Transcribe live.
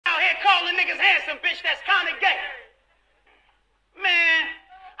calling niggas handsome, bitch, that's kinda gay. Man,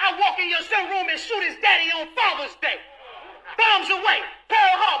 I walk in your sunroom and shoot his daddy on Father's Day. Bombs away,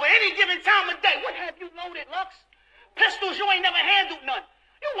 Pearl Harbor, any given time of day. What have you loaded, Lux? Pistols, you ain't never handled none.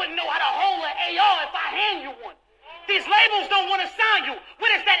 You wouldn't know how to hold an AR if I hand you one. These labels don't want to sign you.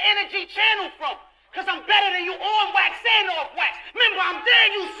 Where is that energy channel from? Because I'm better than you on wax and off wax. Remember, I'm there,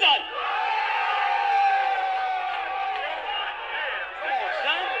 you son. Come on,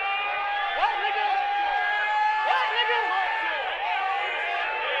 son. What, nigga? What, nigga?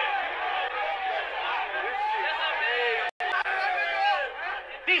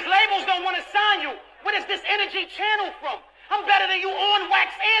 These labels don't want to sign you. What is this energy channel from? I'm better than you on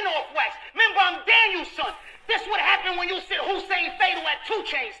wax and off wax. Remember, I'm Daniel, son. This would happen when you sit Hussein Fatal at 2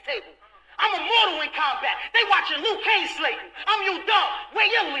 Chainz table. I'm immortal in combat. They watching Luke Kane slay you. I'm you dumb. Where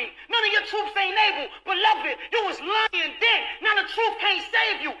you lead? None of your troops ain't able. Beloved, you was lying then. Now the truth can't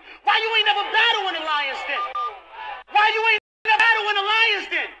save you. Why you ain't never battle in the Lions Den? Why you ain't never battle in the Lions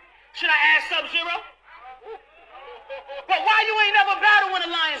Den? Should I ask Sub-Zero? But why you ain't never battle in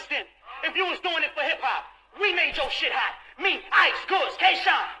the Lions Den? If you was doing it for hip-hop, we made your shit hot. Me, Ice, Goods,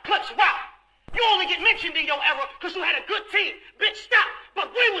 K-Shine, Clips, Rock. You only get mentioned in your era because you had a good team. Bitch, stop.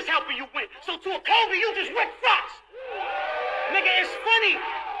 But we was helping you win. So to a Kobe, you just Rick Fox. Nigga, it's funny.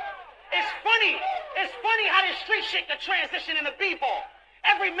 It's funny. It's funny how this street shit could transition into B-ball.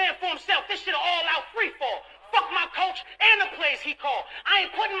 Every man for himself. This shit all out free fall. Fuck my coach and the plays he called. I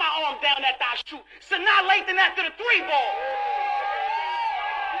ain't putting my arm down after I shoot. Sanaa Lathan after the 3-ball.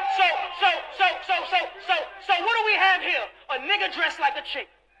 So what do we have here? A nigga dressed like a chick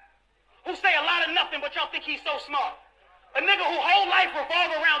who say a lot of nothing, but y'all think he's so smart. A nigga who whole life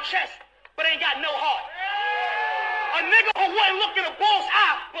revolve around chess, but ain't got no heart. A nigga who wouldn't look in a bull's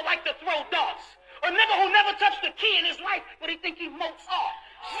eye, but like to throw darts. A nigga who never touched a key in his life, but he think he Mozart.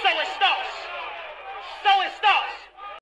 So it starts.